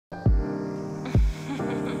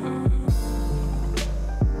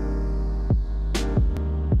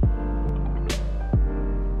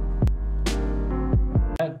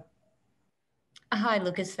Hi,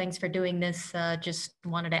 Lucas. Thanks for doing this. Just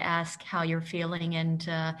wanted to ask how you're feeling and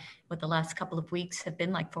what the last couple of weeks have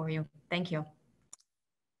been like for you. Thank you.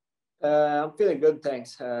 I'm feeling good,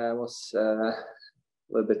 thanks. It was a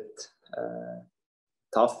little bit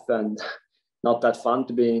tough and not that fun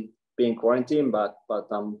to be in quarantine, but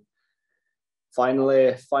I'm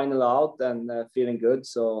finally out and feeling good.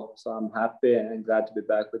 So I'm happy and glad to be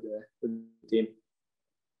back with the team.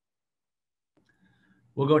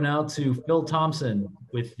 We'll go now to Phil Thompson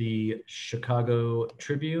with the Chicago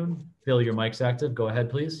Tribune. Phil, your mic's active. Go ahead,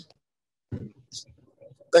 please.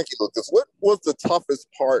 Thank you, Lucas. What was the toughest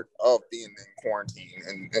part of being in quarantine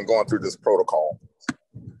and going through this protocol?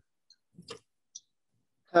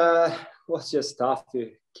 Was just tough.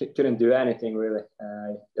 You couldn't do anything really.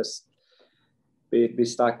 Just be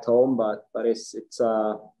stuck home. But it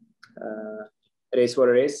is what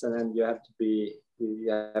it is, and then you have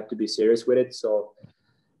to be serious with it. So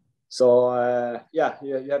yeah,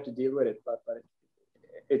 you have to deal with it. But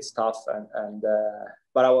it's tough, and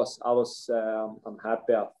but I'm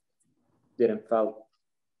happy. I didn't felt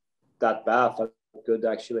that bad. I felt good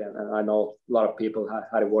actually, and I know a lot of people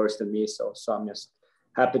had it worse than me. So I'm just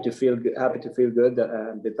happy to feel good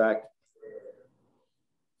and be back.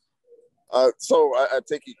 So I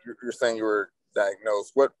take it you're saying you were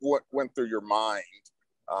diagnosed. What went through your mind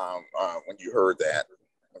when you heard that,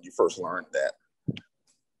 when you first learned that?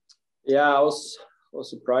 Yeah, I was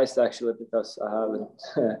surprised actually, because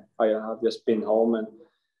I have just been home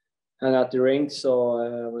and at the rink, so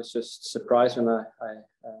I was just surprised when I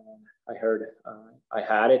heard I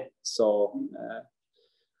had it. So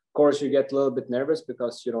of course you get a little bit nervous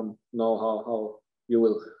because you don't know how you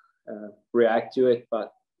will react to it,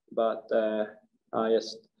 but I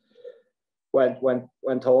just went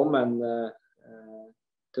home and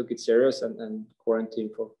took it serious and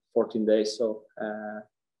quarantined for 14 days. So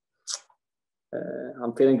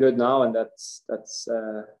I'm feeling good now, and that's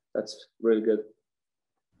really good.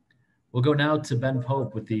 We'll go now to Ben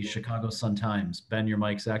Pope with the Chicago Sun-Times. Ben, your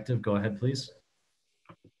mic's active. Go ahead, please.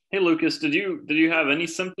 Hey, Lucas, did you have any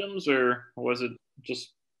symptoms, or was it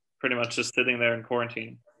just pretty much just sitting there in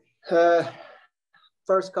quarantine?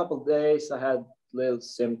 First couple of days I had little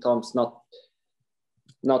symptoms,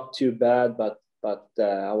 not too bad, but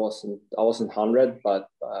I wasn't 100, but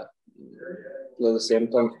little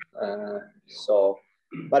symptoms. So,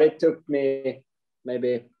 but it took me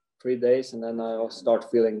maybe 3 days, and then I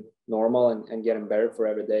start feeling normal and getting better for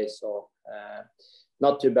every day. So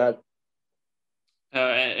not too bad.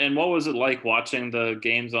 And what was it like watching the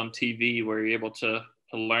games on TV? Were you able to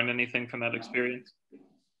learn anything from that experience?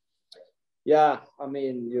 Yeah, I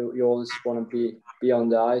mean, you always want to be on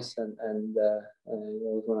the ice and you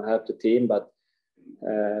always want to help the team, but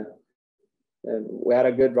we had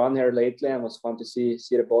a good run here lately, and it was fun to see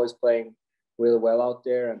the boys playing really well out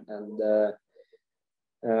there, and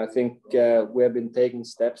I think we have been taking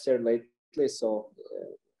steps here lately, so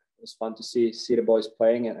it was fun to see the boys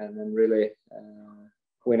playing and really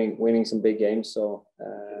winning some big games. So,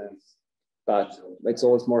 but it's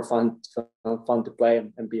always more fun to play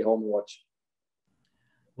and be home and watch.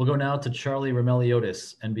 We'll go now to Charlie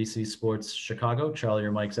Roumeliotis, NBC Sports Chicago. Charlie,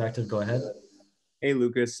 your mic's active. Go ahead. Hey,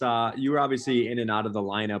 Lucas. You were obviously in and out of the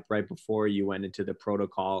lineup right before you went into the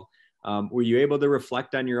protocol. Were you able to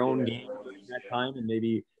reflect on your own game at that time, and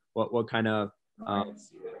maybe what kind of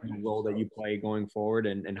role that you play going forward,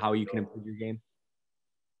 and how you can improve your game?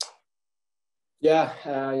 Yeah,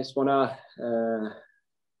 I just want to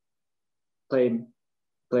play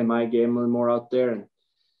my game a little more out there, and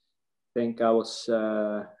I think I was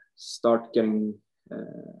start getting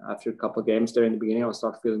after a couple of games there in the beginning, I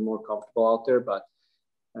start feeling more comfortable out there. But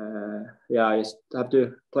yeah, I just have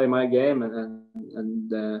to play my game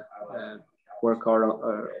and work hard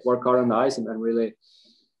on the ice and really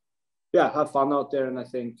have fun out there. And I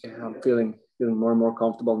think I'm feeling more and more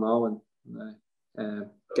comfortable now, and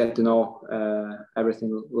get to know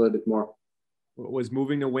everything a little bit more. Was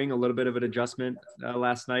moving to wing a little bit of an adjustment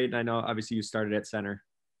last night? I know obviously you started at center.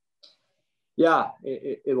 Yeah,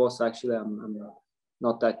 it was actually. I'm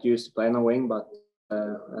not that used to playing on wing, but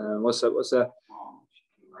it was a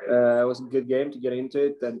good game to get into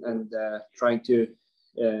it and trying to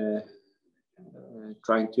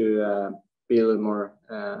be a little more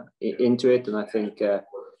into it. And I think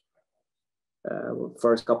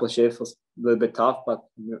first couple of shifts was a little bit tough, but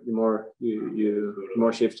the more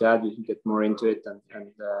shifts you had, you can get more into it, and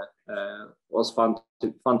it was fun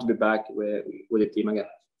to be back with the team again.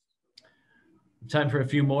 Time for a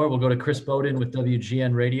few more. We'll go to Chris Bowden with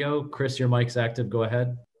WGN Radio. Chris, your mic's active. Go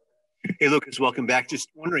ahead. Hey, Lucas, welcome back. Just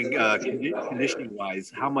wondering,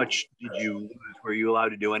 conditioning-wise, how much were you allowed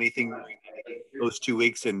to do anything those 2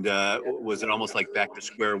 weeks, and was it almost like back to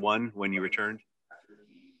square one when you returned?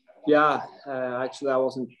 Yeah, actually, I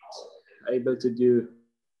wasn't able to do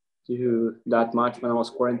that much when I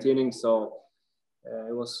was quarantining, so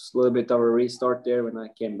it was a little bit of a restart there when I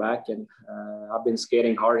came back, and I've been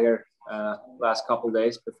skating hard here last couple of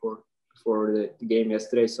days before the game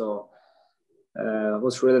yesterday. So it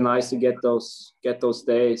was really nice to get those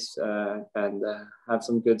days and have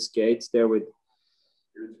some good skates there with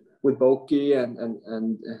Boki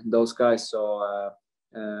and those guys. So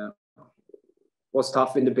was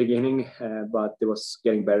tough in the beginning, but it was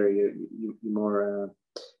getting better. You more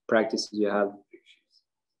practice you have.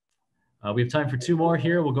 We have time for 2 more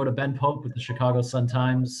here. We'll go to Ben Pope with the Chicago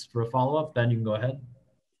Sun-Times for a follow-up. Ben, you can go ahead.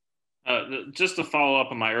 Just to follow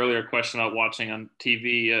up on my earlier question about watching on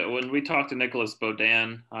TV, when we talked to Nicholas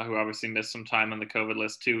Beaudin, who obviously missed some time on the COVID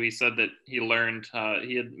list too, he said that he learned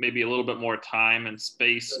he had maybe a little bit more time and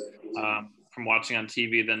space from watching on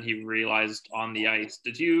TV than he realized on the ice.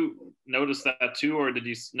 Did you notice that too, or did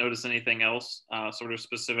you notice anything else sort of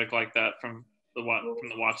specific like that from the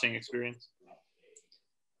watching experience?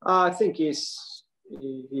 I think he says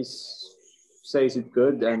it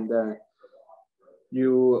good, and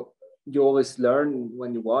you always learn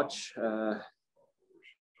when you watch.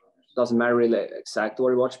 Doesn't matter really exactly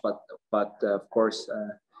what you watch, but of course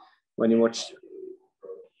when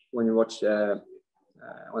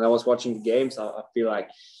I was watching the games, I feel like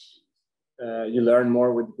you learn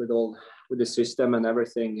more with the system and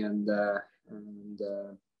everything, and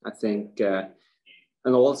I think.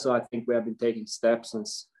 And also, I think we have been taking steps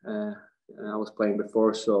since I was playing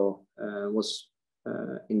before. So was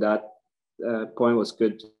in that point was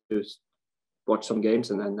good to watch some games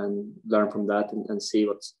and learn from that and see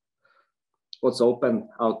what's open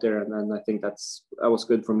out there. And I think that was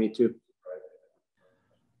good for me too.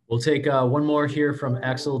 We'll take one more here from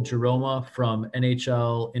Axel Jeroma from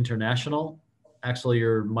NHL International. Axel,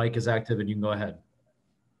 your mic is active and you can go ahead.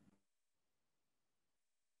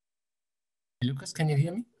 Lucas, can you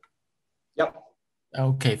hear me? Yep.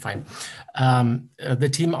 Okay, fine. The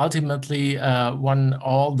team ultimately won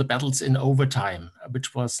all the battles in overtime,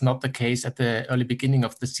 which was not the case at the early beginning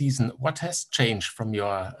of the season. What has changed from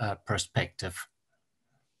your perspective?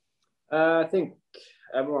 I think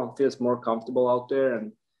everyone feels more comfortable out there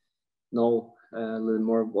and know a little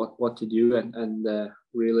more what to do and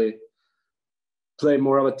really play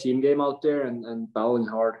more of a team game out there and battling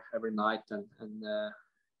hard every night and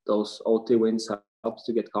those OT wins helps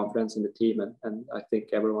to get confidence in the team, and I think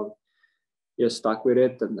everyone just stuck with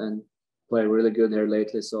it and play really good here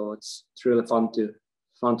lately. So it's really fun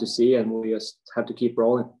to see, and we just have to keep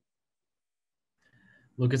rolling.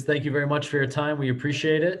 Lucas, thank you very much for your time. We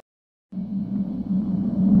appreciate it.